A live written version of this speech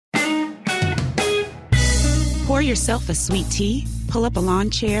Pour yourself a sweet tea, pull up a lawn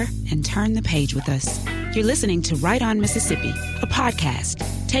chair, and turn the page with us. You're listening to Right On Mississippi, a podcast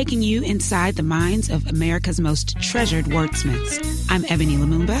taking you inside the minds of America's most treasured wordsmiths. I'm Ebony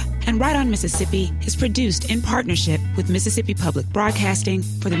Lumumba, and Right On Mississippi is produced in partnership with Mississippi Public Broadcasting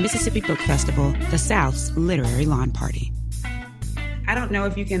for the Mississippi Book Festival, the South's literary lawn party. I don't know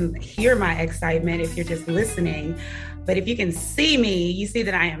if you can hear my excitement if you're just listening, but if you can see me, you see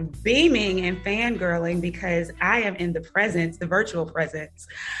that I am beaming and fangirling because I am in the presence, the virtual presence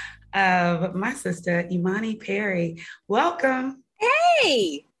of my sister, Imani Perry. Welcome.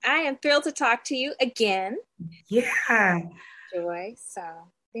 Hey, I am thrilled to talk to you again. Yeah. Joy, so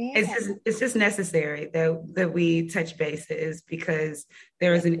yeah. It's just necessary that we touch bases because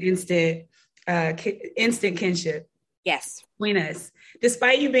there is an instant kinship. Yes. Between us,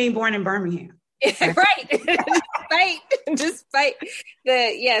 despite you being born in Birmingham. Right. Despite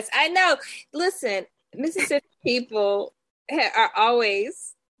yes, I know. Listen, Mississippi people are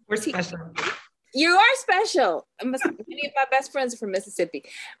always. We're special. You are special. Many of my best friends are from Mississippi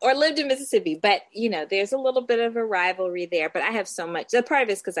or lived in Mississippi, but there's a little bit of a rivalry there, but I have so much. The part of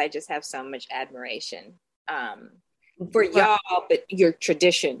it is because I just have so much admiration for y'all, but your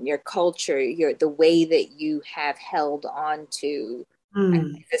tradition, your culture, the way that you have held on to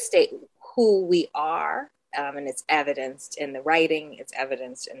the state, who we are, and it's evidenced in the writing, it's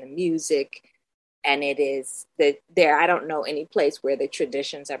evidenced in the music, and it is I don't know any place where the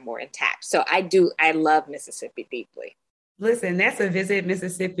traditions are more intact. So I love Mississippi deeply. Listen, that's a Visit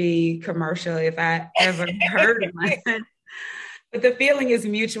Mississippi commercial if I ever heard one. But the feeling is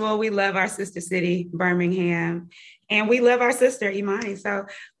mutual. We love our sister city, Birmingham, and we love our sister, Imani. So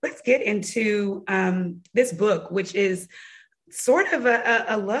let's get into this book, which is sort of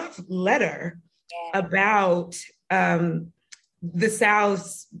a love letter about the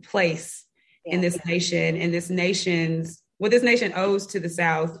South's place in this nation and this nation owes to the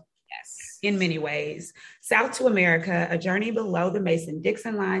South in many ways. South to America, a journey below the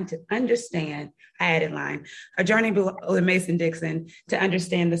Mason-Dixon line to understand, I added line, a journey below the Mason-Dixon to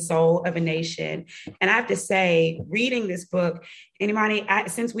understand the soul of a nation. And I have to say, reading this book, Imani,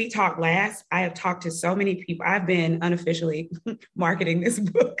 since we talked last, I have talked to so many people. I've been unofficially marketing this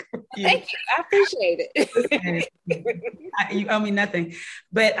book. Thank you. I appreciate it. You owe me nothing.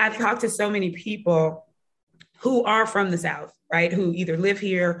 But I've talked to so many people who are from the South, right? Who either live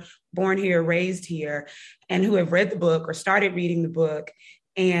here, born here, raised here, and who have read the book or started reading the book.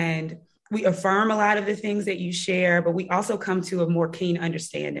 And we affirm a lot of the things that you share, but we also come to a more keen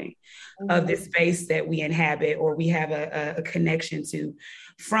understanding of this space that we inhabit or we have a connection to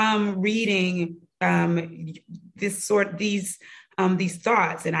from reading these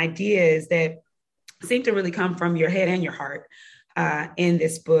thoughts and ideas that seem to really come from your head and your heart in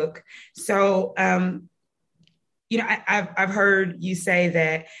this book. So, I've heard you say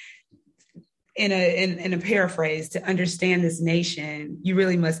that in a paraphrase, to understand this nation, you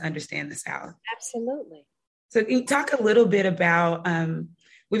really must understand the South. Absolutely. So can you talk a little bit about,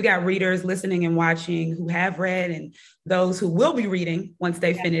 we've got readers listening and watching who have read and those who will be reading once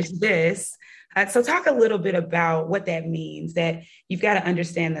they finish this. So talk a little bit about what that means, that you've got to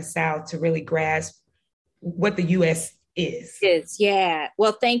understand the South to really grasp what the U.S. is. Yeah.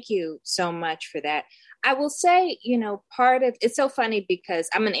 Well, thank you so much for that. I will say, part of it's so funny because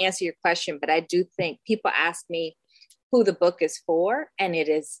I'm going to answer your question, but I do think people ask me who the book is for, and it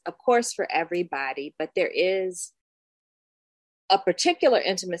is, of course, for everybody, but there is a particular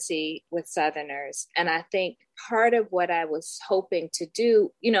intimacy with Southerners. And I think part of what I was hoping to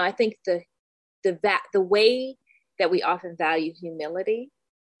do, I think the way that we often value humility,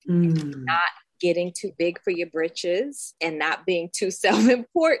 not getting too big for your britches and not being too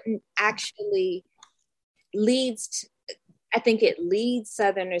self-important actually leads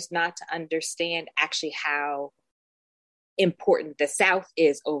Southerners not to understand actually how important the South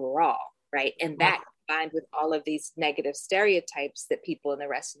is overall, right? And that combined with all of these negative stereotypes that people in the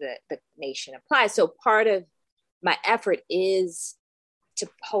rest of the nation apply. So part of my effort is to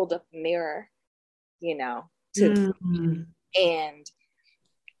hold up a mirror, and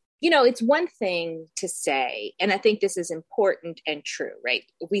it's one thing to say, and I think this is important and true, right?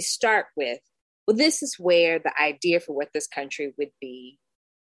 We start with, well, this is where the idea for what this country would be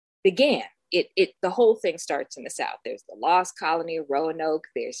began. The whole thing starts in the South. There's the Lost Colony of Roanoke.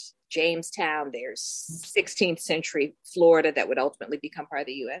 There's Jamestown. There's 16th century Florida that would ultimately become part of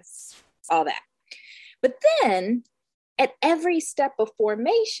the U.S. All that. But then at every step of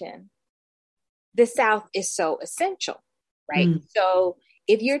formation, the South is so essential, right? So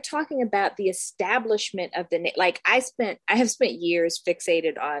if you're talking about the establishment of like I have spent years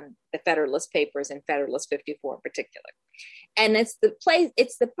fixated on the Federalist Papers and Federalist 54 in particular. And it's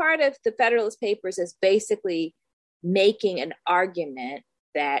the part of the Federalist Papers is basically making an argument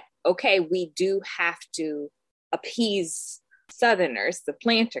that, okay, we do have to appease Southerners, the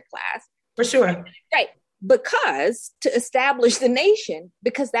planter class. For sure. Right. Because to establish the nation,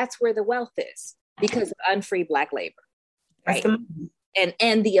 because that's where the wealth is, because of unfree Black labor. Right.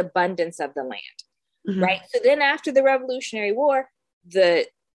 And the abundance of the land. Mm-hmm. Right. So then after the Revolutionary War, the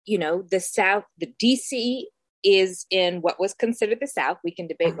South, the DC is in what was considered the South. We can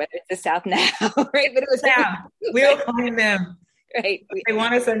debate whether it's the South now, right? But it was South. We'll claim them. Right. They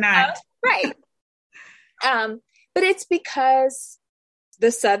want us or not. Right. But it's because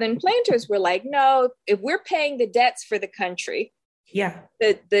the Southern planters were like, no, if we're paying the debts for the country,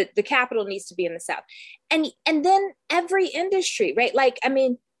 the capital needs to be in the South. And then every industry, right? Like, I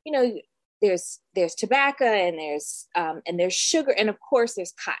mean, there's tobacco and there's sugar. And of course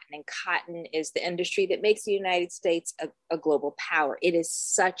there's cotton, and cotton is the industry that makes the United States a global power. It is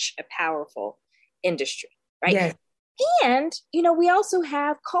such a powerful industry, right? Yes. And, we also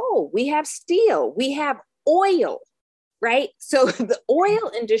have coal, we have steel, we have oil, right? So the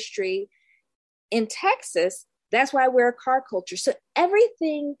oil industry in Texas, that's why we're a car culture. So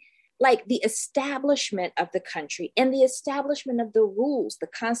everything, like the establishment of the country and the establishment of the rules, the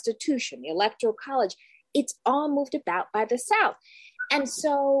Constitution, the Electoral College, it's all moved about by the South. And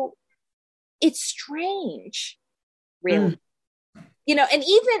so it's strange, really. And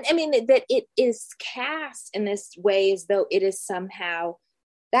even, that it is cast in this way as though it is somehow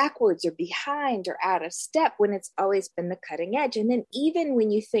backwards or behind or out of step when it's always been the cutting edge. And then even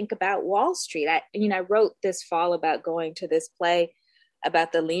when you think about Wall Street, I wrote this fall about going to this play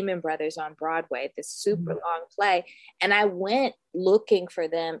about the Lehman Brothers on Broadway, this super long play. And I went looking for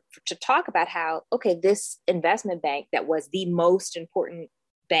them to talk about how, okay, this investment bank that was the most important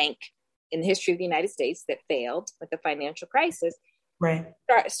bank in the history of the United States that failed with the financial crisis, right,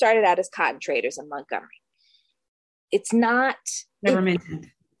 started out as cotton traders in Montgomery. It's not never mentioned.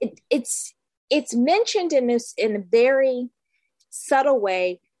 It's mentioned in a very subtle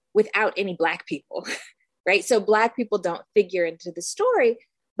way without any Black people, right? So Black people don't figure into the story,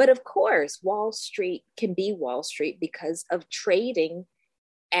 but of course, Wall Street can be Wall Street because of trading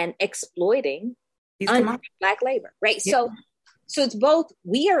and exploiting Black labor, right? Yeah. So it's both,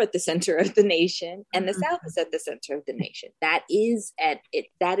 we are at the center of the nation and the South is at the center of the nation. That is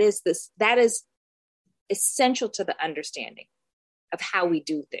essential to the understanding of how we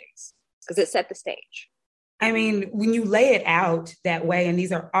do things, because it set the stage. I mean, when you lay it out that way, and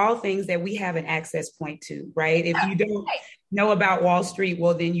these are all things that we have an access point to, right? If you don't know about Wall Street,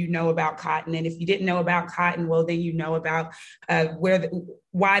 well, then you know about cotton. And if you didn't know about cotton, well, then you know about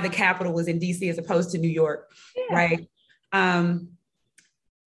why the capital was in DC as opposed to New York, right? When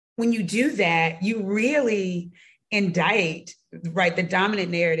you do that, you really indict, right, the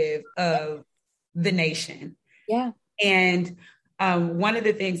dominant narrative of the nation. Yeah. And one of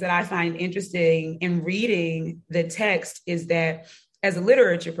the things that I find interesting in reading the text is that as a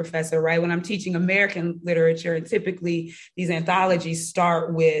literature professor, right, when I'm teaching American literature, and typically these anthologies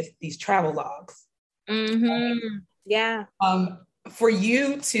start with these travel logs. Mm-hmm. Yeah. For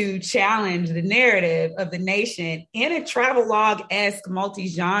you to challenge the narrative of the nation in a travel log-esque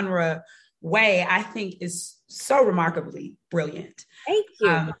multi-genre way, I think is so remarkably brilliant. Thank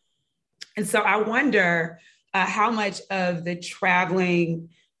you. And so I wonder how much of the traveling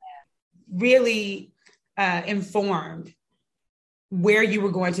really informed where you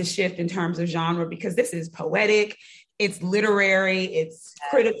were going to shift in terms of genre, because this is poetic, it's literary, it's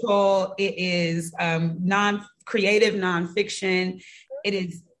critical, it is creative nonfiction. It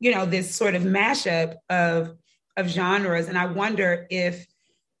is, this sort of mashup of genres. And I wonder if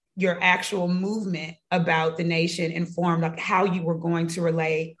your actual movement about the nation informed like how you were going to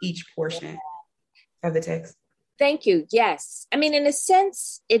relay each portion of the text. Thank you. Yes. I mean, in a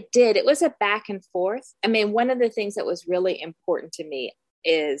sense, it did. It was a back and forth. I mean, one of the things that was really important to me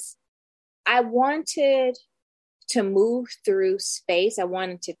is I wanted to move through space. I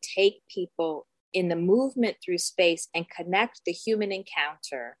wanted to take people in the movement through space and connect the human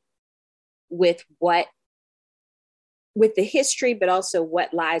encounter with the history, but also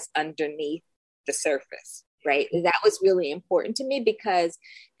what lies underneath the surface. Right. That was really important to me because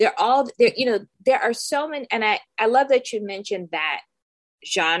there are so many. And I love that you mentioned that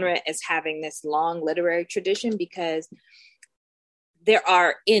genre as having this long literary tradition, because there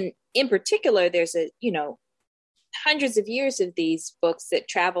are in particular, there's hundreds of years of these books that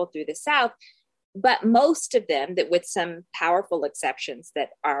travel through the South. but most of them, that with some powerful exceptions that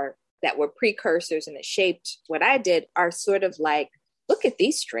were precursors and that shaped what I did, are sort of like, look at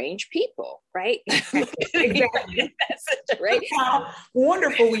these strange people, right? Exactly. Right. How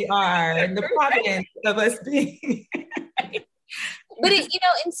wonderful we are, and the providence of us being. Right. But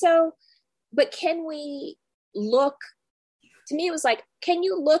and so, but can we look? To me, it was like, can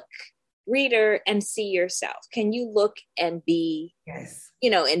you look, reader, and see yourself? Can you look and be, yes,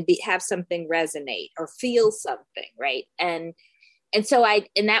 and have something resonate or feel something, right? And so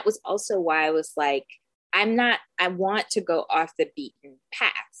and that was also why I was like, I want to go off the beaten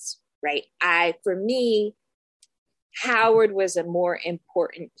paths, right? For me, Howard was a more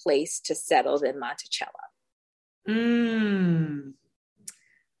important place to settle than Monticello.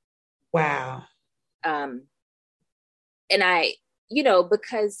 Wow. And I,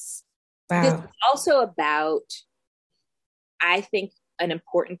 because wow. This is also about, I think, an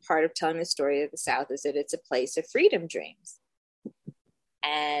important part of telling the story of the South is that it's a place of freedom dreams.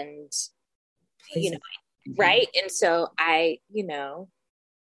 And, right. And so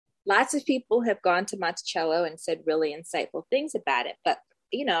lots of people have gone to Monticello and said really insightful things about it, but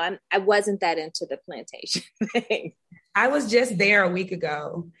I wasn't that into the plantation thing. I was just there a week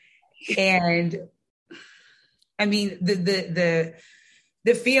ago, and I mean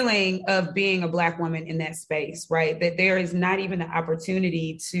the feeling of being a Black woman in that space, right? That there is not even the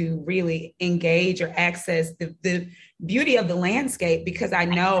opportunity to really engage or access the beauty of the landscape, because I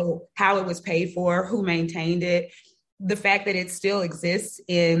know how it was paid for, who maintained it, the fact that it still exists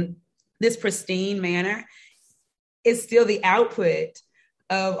in this pristine manner is still the output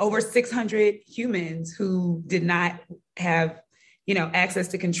of over 600 humans who did not have, access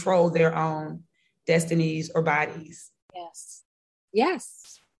to control their own destinies or bodies.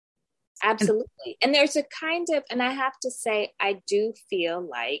 Yes, absolutely. And there's a kind of, and I have to say, I do feel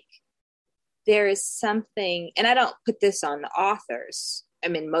like there is something, and I don't put this on the authors, I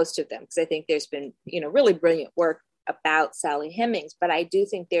mean, most of them, because I think there's been, really brilliant work about Sally Hemings, but I do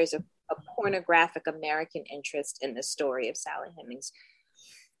think there's a pornographic American interest in the story of Sally Hemings,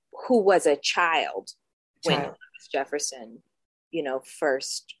 who was a child when Thomas Jefferson,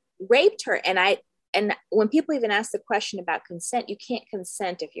 first raped her. And when people even ask the question about consent, you can't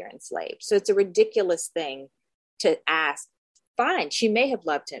consent if you're enslaved. So it's a ridiculous thing to ask. Fine, she may have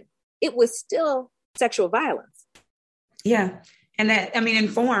loved him. It was still sexual violence. Yeah. And that,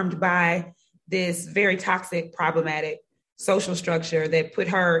 informed by this very toxic, problematic social structure that put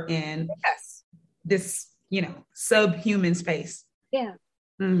her in this, subhuman space. Yeah.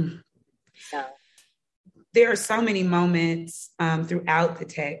 So there are so many moments throughout the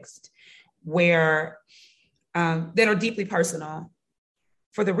text where that are deeply personal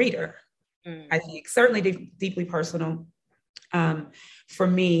for the reader. I think certainly deeply personal for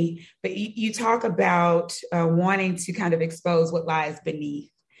me. But you talk about wanting to kind of expose what lies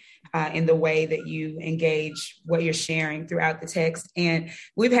beneath in the way that you engage what you're sharing throughout the text. And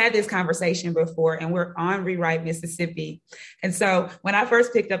we've had this conversation before, and we're on Rewrite Mississippi. And so when I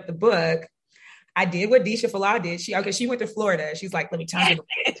first picked up the book, I did what Deesha Falah did. She went to Florida. She's like, let me turn to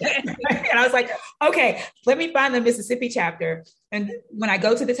the chapter. And I was like, okay, let me find the Mississippi chapter. And when I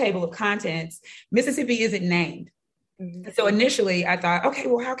go to the table of contents, Mississippi isn't named. Mm-hmm. So initially I thought, okay,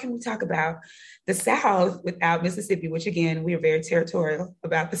 well, how can we talk about the South without Mississippi? Which again, we are very territorial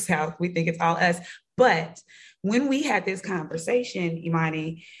about the South. We think it's all us. But when we had this conversation,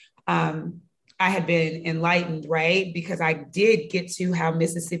 Imani, I had been enlightened, right? Because I did get to how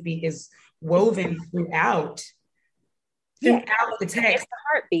Mississippi is woven throughout the text. It's the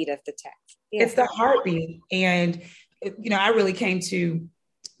heartbeat of the text. Yeah. It's the heartbeat. And, I really came to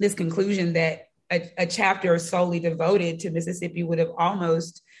this conclusion that a chapter solely devoted to Mississippi would have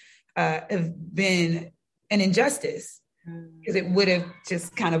almost have been an injustice, because it would have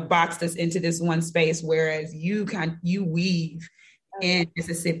just kind of boxed us into this one space, whereas you weave in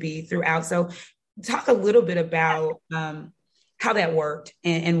Mississippi throughout. So talk a little bit about how that worked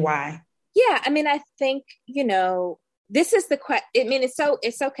and why. Yeah, I think, this is the question.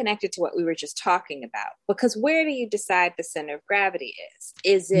 It's so connected to what we were just talking about, because where do you decide the center of gravity is?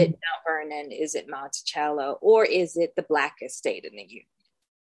 Is it Mount Vernon? Is it Monticello? Or is it the Blackest state in the Union?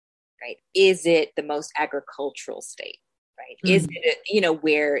 Right? Is it the most agricultural state? Right? Is it,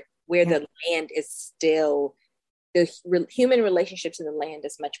 where the land is still, the human relationships in the land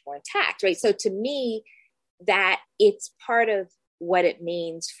is much more intact, right? So to me, that it's part of what it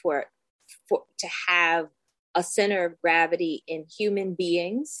means to have a center of gravity in human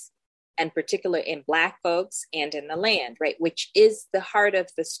beings, and particularly in Black folks and in the land, right? Which is the heart of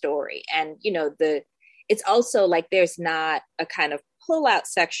the story. And, it's also like, there's not a kind of pull out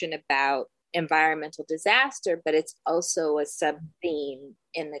section about environmental disaster, but it's also a sub theme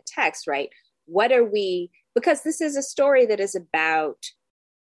in the text, right? What are we, because this is a story that is about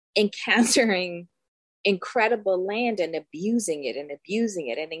encountering incredible land and abusing it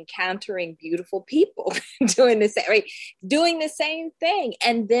and encountering beautiful people doing the same, right? Doing the same thing.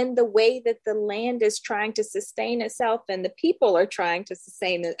 And then the way that the land is trying to sustain itself and the people are trying to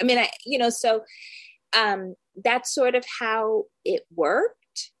sustain it. I mean, so that's sort of how it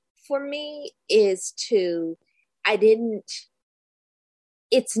worked for me, is to,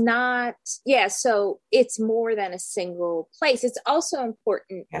 so it's more than a single place. It's also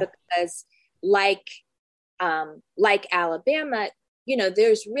important because like Alabama,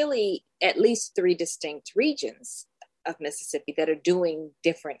 there's really at least 3 distinct regions of Mississippi that are doing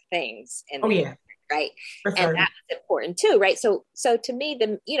different things in right? And that's important too, right? So to me,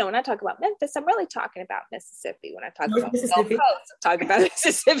 when I talk about Memphis, I'm really talking about Mississippi. When I talk about the Gulf Coast, I'm talking about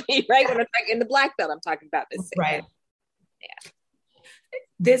Mississippi, right? When I'm talking in the Black Belt, I'm talking about Mississippi. Right. Yeah.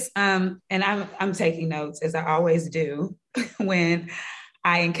 This and I'm taking notes, as I always do when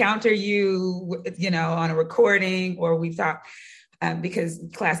I encounter you, on a recording or we talk, because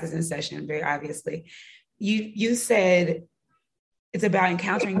class is in session, very obviously. You said it's about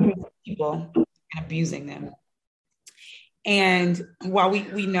encountering people and abusing them. And while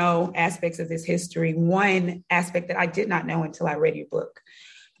we know aspects of this history, one aspect that I did not know until I read your book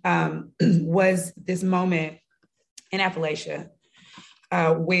was this moment in Appalachia,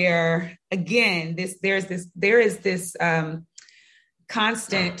 where again, there is this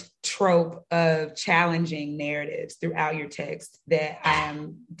constant trope of challenging narratives throughout your text that I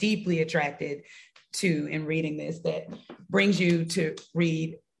am deeply attracted to in reading this, that brings you to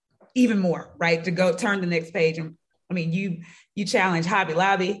read even more, right? To go turn the next page. And I mean, you challenge Hobby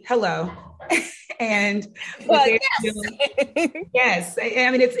Lobby, hello. And yes,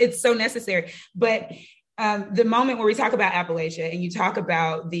 I mean, it's so necessary. But the moment where we talk about Appalachia and you talk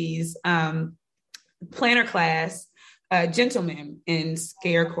about these planter class gentlemen in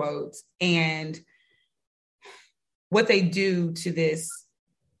scare quotes and what they do to this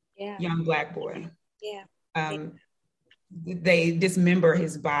young Black boy. They dismember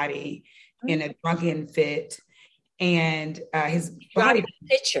his body in a drunken fit, and his body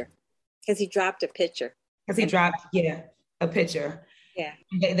picture because he dropped a picture. A picture. Yeah.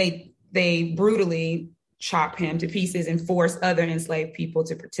 They brutally chop him to pieces and force other enslaved people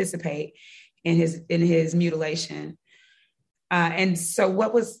to participate in his mutilation. And so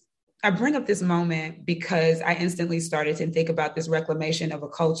I bring up this moment because I instantly started to think about this reclamation of a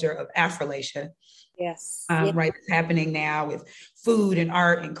culture of Afrolacia. Yes. Right. It's happening now with food and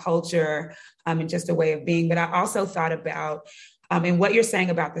art and culture and just a way of being. But I also thought about, and what you're saying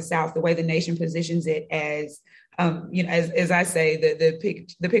about the South, the way the nation positions it as, as I say,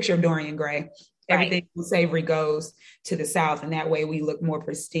 the picture of Dorian Gray. Everything from slavery goes to the South, and that way we look more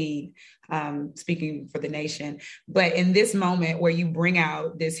pristine, speaking for the nation. But in this moment where you bring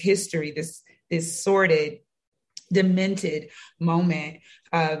out this history, this sordid, demented moment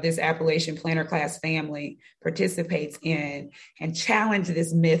this Appalachian planter class family participates in and challenge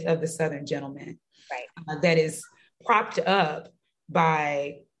this myth of the Southern gentleman, that is propped up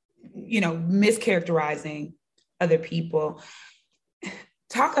by, mischaracterizing other people.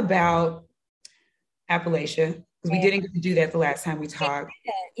 Talk about Appalachia, because we didn't get to do that the last time we talked.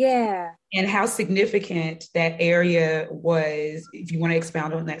 Yeah. And how significant that area was, if you want to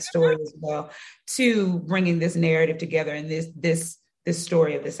expound on that story as well, to bringing this narrative together and this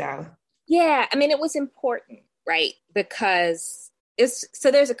story of the South. Yeah, I mean, it was important, right? Because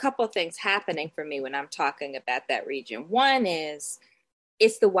there's a couple of things happening for me when I'm talking about that region. One is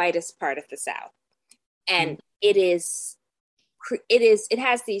it's the whitest part of the South, and it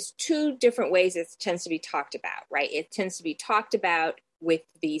has these 2 different ways it tends to be talked about, right? It tends to be talked about with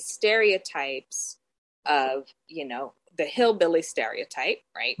these stereotypes of, the hillbilly stereotype,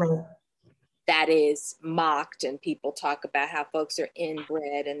 right? That is mocked, and people talk about how folks are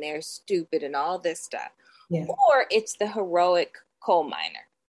inbred and they're stupid and all this stuff. Yeah. Or it's the heroic coal miner,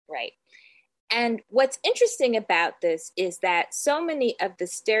 right? And what's interesting about this is that so many of the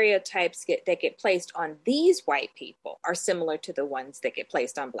stereotypes that get placed on these white people are similar to the ones that get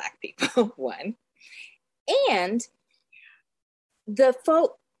placed on Black people, one. And the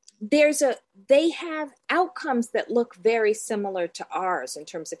folk, they have outcomes that look very similar to ours in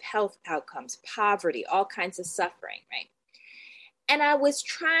terms of health outcomes, poverty, all kinds of suffering, right? And I was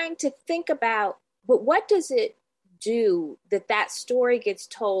trying to think about, but what does it do that story gets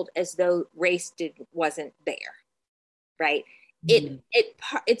told as though race wasn't there, right?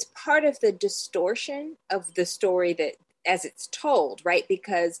 It's part of the distortion of the story that as it's told, right?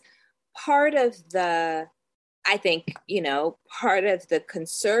 Because part of the, I think, part of the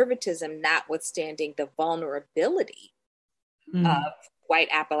conservatism, notwithstanding the vulnerability of white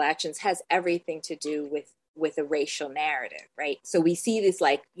Appalachians, has everything to do with a racial narrative, right? So we see this,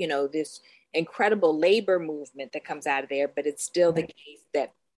 like, this incredible labor movement that comes out of there, but it's still the case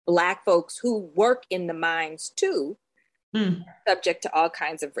that Black folks who work in the mines too, subject to all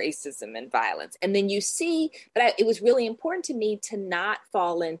kinds of racism and violence. And then you see, it was really important to me to not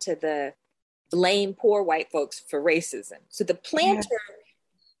fall into the blame poor white folks for racism. So the planter,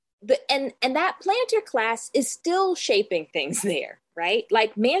 and that planter class is still shaping things there, right?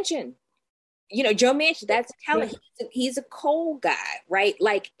 Like Manchin, Joe Manchin, that's talent. He's a coal guy, right?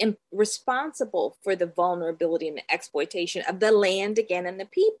 Like responsible for the vulnerability and the exploitation of the land again and the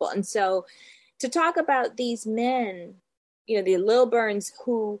people. And so to talk about these men, the Lilburns,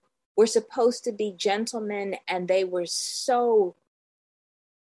 who were supposed to be gentlemen, and they were so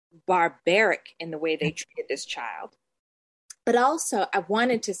barbaric in the way they treated this child. But also, I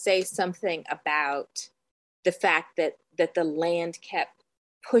wanted to say something about the fact that the land kept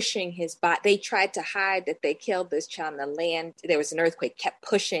pushing his body. They tried to hide that they killed this child, and the land, there was an earthquake, kept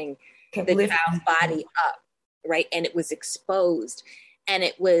pushing the child's body up, right? And it was exposed. And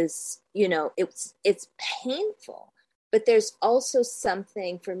it was, it's painful. But there's also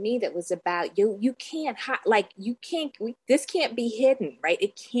something for me that was about you can't this can't be hidden, right?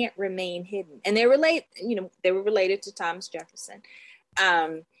 It can't remain hidden. And they were related to Thomas Jefferson.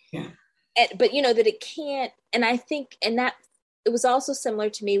 But that it can't, and I think, and that it was also similar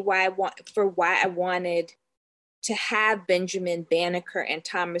to me why I wanted to have Benjamin Banneker and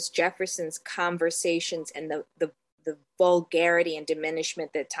Thomas Jefferson's conversations, and the vulgarity and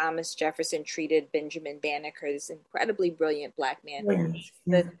diminishment that Thomas Jefferson treated Benjamin Banneker, this incredibly brilliant Black man.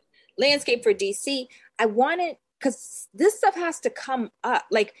 The landscape for DC, I wanted, because this stuff has to come up.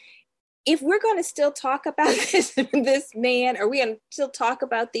 Like, if we're going to still talk about this man, or we're going to still talk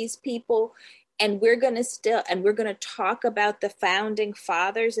about these people, and we're going to talk about the founding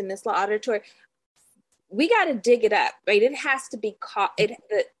fathers in this law auditorium, we got to dig it up, right? It has to be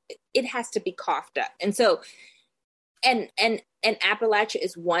it has to be coughed up. And so, and Appalachia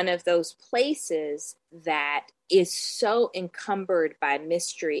is one of those places that is so encumbered by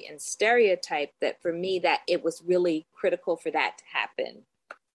mystery and stereotype that for me, that it was really critical for that to happen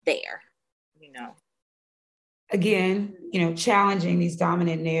there, Again, challenging these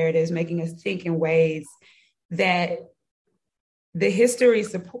dominant narratives, making us think in ways that the history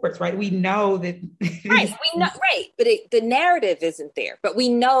supports, right? We know that. Right. But the narrative isn't there, but we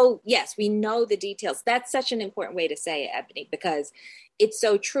know the details. That's such an important way to say it, Ebony, because it's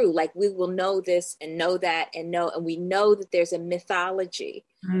so true. Like, we will know this and know that and we know that there's a mythology,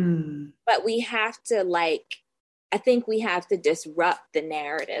 but we have to, I think we have to disrupt the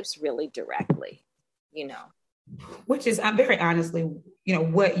narratives really directly, Which is, I'm very honestly,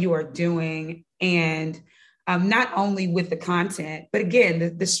 what you are doing, and not only with the content, but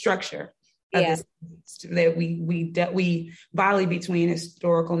again, the structure of this, that we volley between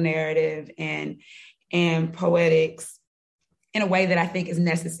historical narrative and poetics in a way that I think is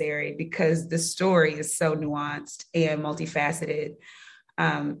necessary, because the story is so nuanced and multifaceted.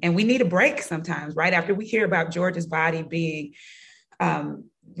 And we need a break sometimes, right? After we hear about George's body being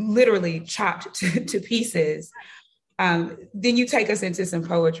literally chopped to pieces, then you take us into some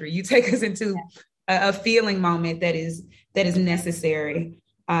poetry. You take us into a feeling moment that is necessary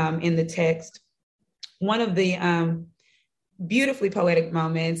in the text. One of the beautifully poetic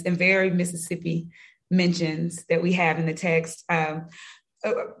moments and very Mississippi mentions that we have in the text, a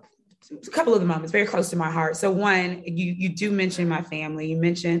couple of the moments very close to my heart. So one, you do mention my family. You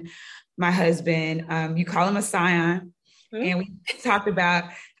mention my husband. You call him a scion. And we talked about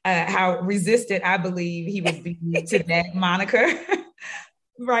how resistant I believe he would be to that moniker,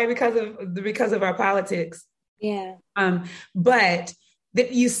 right? Because of our politics. Yeah. But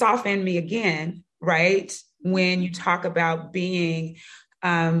that you soften me again, right? When you talk about being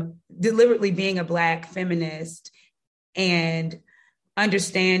deliberately being a Black feminist and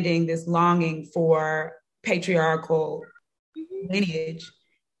understanding this longing for patriarchal lineage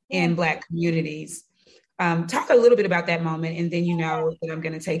in Black communities. Talk a little bit about that moment, and then that I'm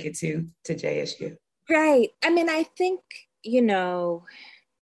going to take it to JSU. Right. I mean, I think,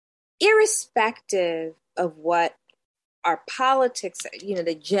 irrespective of what our politics,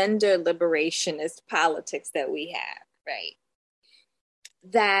 the gender liberationist politics that we have, right,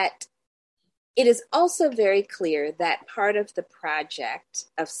 that it is also very clear that part of the project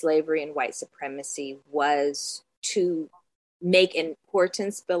of slavery and white supremacy was to make, and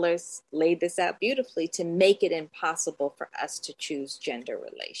Hortense Spillers laid this out beautifully, to make it impossible for us to choose gender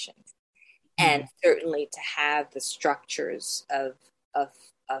relations. and certainly to have the structures of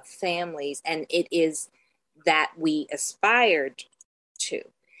families, and it is that we aspired to.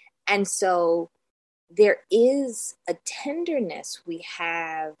 And so there is a tenderness we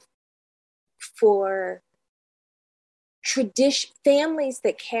have for tradition, families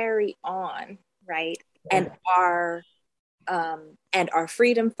that carry on, right? And are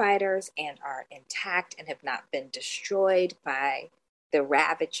freedom fighters and are intact and have not been destroyed by the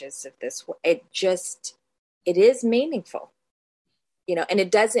ravages of this. It is meaningful, and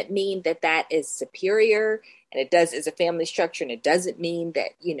it doesn't mean that is superior, and it does as a family structure. And it doesn't mean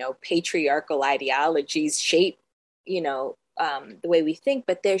that, patriarchal ideologies shape, the way we think,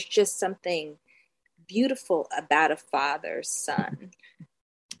 but there's just something beautiful about a father-son.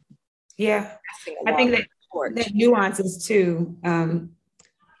 Yeah. I think that nuances too,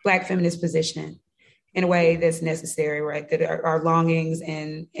 Black feminist position in a way that's necessary, right? That our longings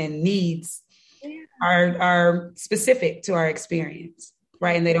and needs are specific to our experience,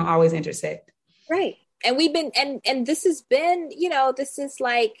 right? And they don't always intersect. Right. And we've been, and this has been, this is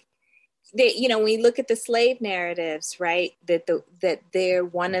like, when we look at the slave narratives, right, that they're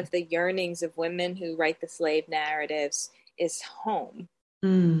one of the yearnings of women who write the slave narratives is home,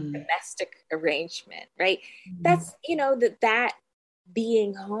 domestic arrangement, right? That's, that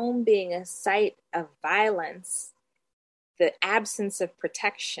being home, being a site of violence, the absence of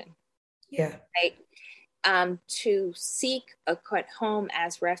protection. Yeah. Right. To seek a home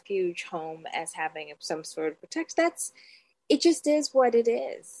as refuge, home as having some sort of protection. It just is what it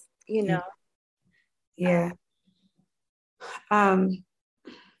is, Yeah.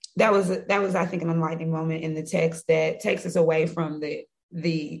 That was, I think, an enlightening moment in the text that takes us away from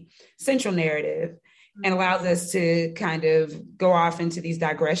the central narrative and allows us to kind of go off into these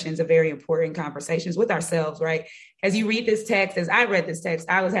digressions of very important conversations with ourselves, right? As you read this text, as I read this text,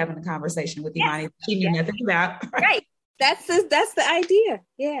 I was having a conversation with Imani she knew nothing about. Right. That's the idea.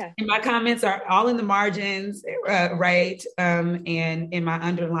 Yeah. And my comments are all in the margins, right? And in my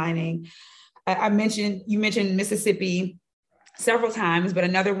underlining, you mentioned Mississippi several times, but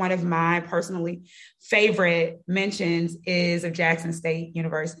another one of my personally favorite mentions is of Jackson State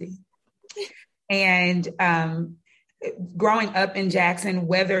University. And growing up in Jackson,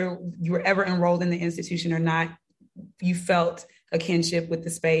 whether you were ever enrolled in the institution or not, you felt a kinship with the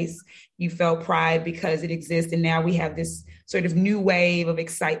space. You felt pride because it exists. And now we have this sort of new wave of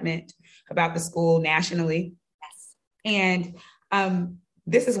excitement about the school nationally. Yes. And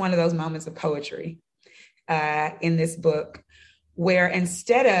this is one of those moments of poetry in this book, where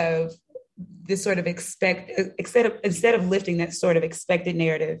instead of this sort of instead of lifting that sort of expected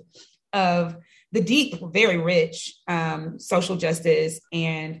narrative of the deep, very rich social justice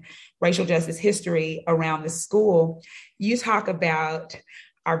and racial justice history around the school, you talk about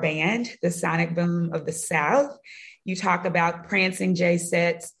our band, the Sonic Boom of the South. You talk about prancing J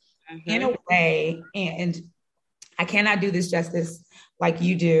sets in a way, and I cannot do this justice like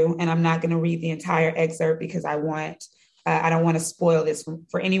you do, and I'm not going to read the entire excerpt because I don't want to spoil this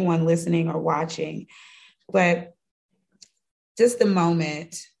for anyone listening or watching, but just the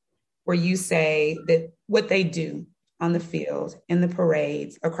moment where you say that what they do on the field, in the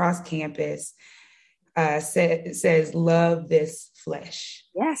parades, across campus, says, love this flesh.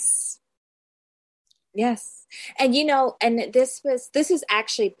 Yes. Yes. And, and this is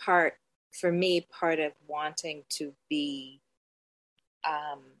actually part of wanting to be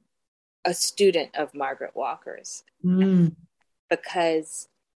a student of Margaret Walker's. Because,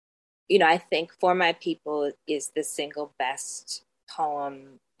 I think For My People is the single best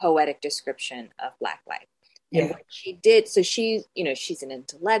poetic description of Black life. And what she did, so she's an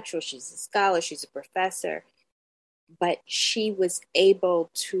intellectual, she's a scholar, she's a professor, but she was able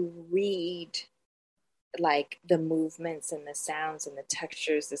to read like the movements and the sounds and the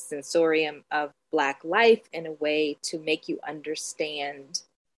textures, the sensorium of Black life in a way to make you understand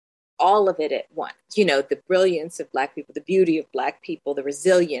all of it at once. The brilliance of Black people, the beauty of Black people, the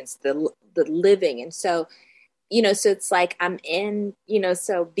resilience, the living. And so, so it's like I'm in,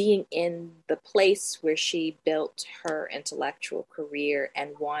 so being in the place where she built her intellectual career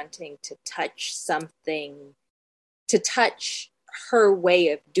and wanting to touch her way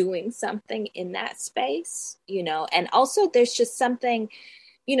of doing something in that space, and also there's just something,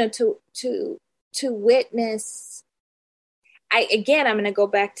 to witness. I'm going to go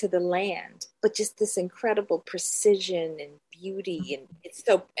back to the land, but just this incredible precision and beauty. And it's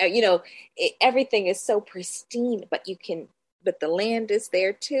so, everything is so pristine, but the land is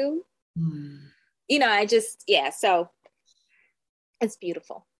there too. So it's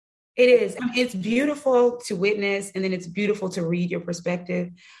beautiful. It is. It's beautiful to witness, and then it's beautiful to read your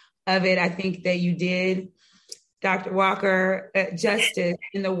perspective of it. I think that you did Dr. Walker justice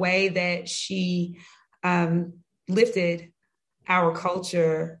in the way that she lifted our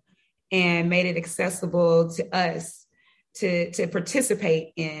culture and made it accessible to us to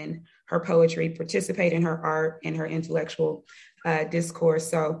participate in her poetry, participate in her art and her intellectual discourse.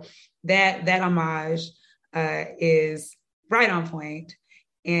 So that homage is right on point.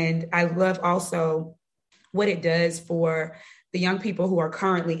 And I love also what it does for the young people who are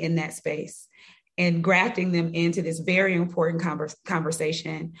currently in that space and grafting them into this very important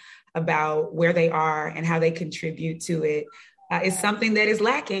conversation about where they are and how they contribute to it is something that is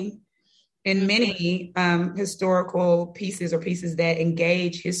lacking in many historical pieces or pieces that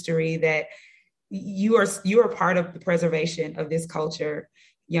engage history, that you are part of the preservation of this culture,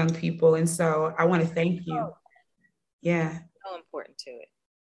 young people. And so I want to thank you. Yeah. So important to it.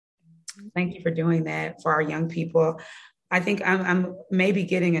 Thank you for doing that for our young people. I think I'm maybe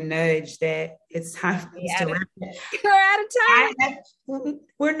getting a nudge that it's time for us to wrap it. We're out of time.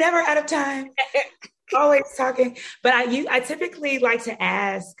 We're never out of time. Always talking. But I typically like to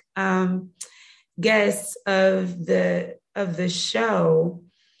ask guests of the show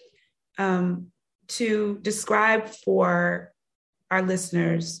to describe for our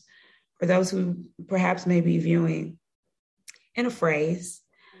listeners or those who perhaps may be viewing in a phrase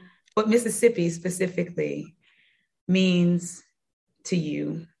what Mississippi specifically means to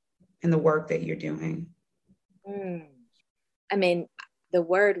you and the work that you're doing. I mean, the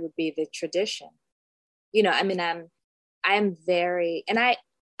word would be the tradition. You know, I mean, I'm very, and I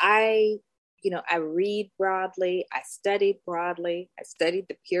read broadly, I studied broadly, I studied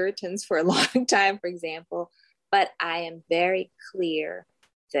the Puritans for a long time, for example, but I am very clear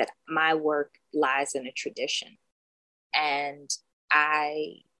that my work lies in a tradition. And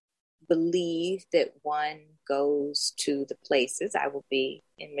I believe that one goes to the places. I will be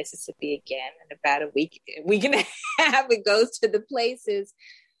in Mississippi again in about a week and a half. It goes to the places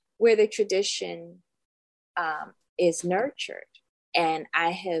where the tradition is nurtured. And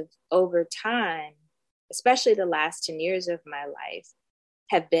I have, over time, especially the last 10 years of my life,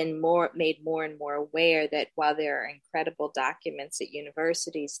 have been made more and more aware that while there are incredible documents at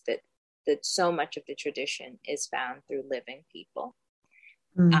universities, that so much of the tradition is found through living people.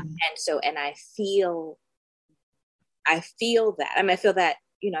 And I feel that. I mean, I feel that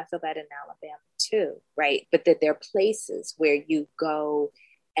in Alabama too, right? But that there are places where you go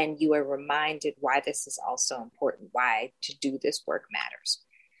and you are reminded why this is also important, why to do this work matters.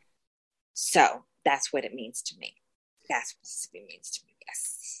 So that's what it means to me. That's what Mississippi means to me,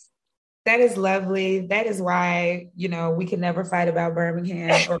 yes. That is lovely. That is why, we can never fight about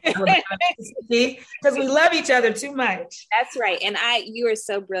Birmingham or Mississippi, because we love each other too much. That's right. And you are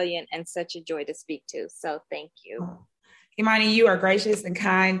so brilliant and such a joy to speak to. So thank you. Imani, you are gracious and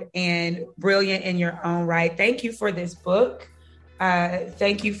kind and brilliant in your own right. Thank you for this book.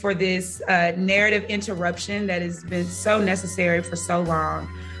 Thank you for this narrative interruption that has been so necessary for so long.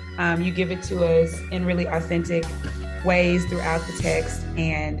 You give it to us in really authentic ways throughout the text,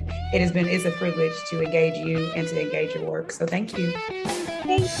 and it's a privilege to engage you and to engage your work. So thank you.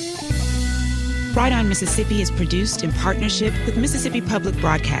 Right On Mississippi is produced in partnership with Mississippi Public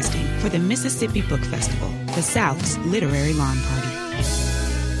Broadcasting for the Mississippi Book Festival, the South's literary lawn party.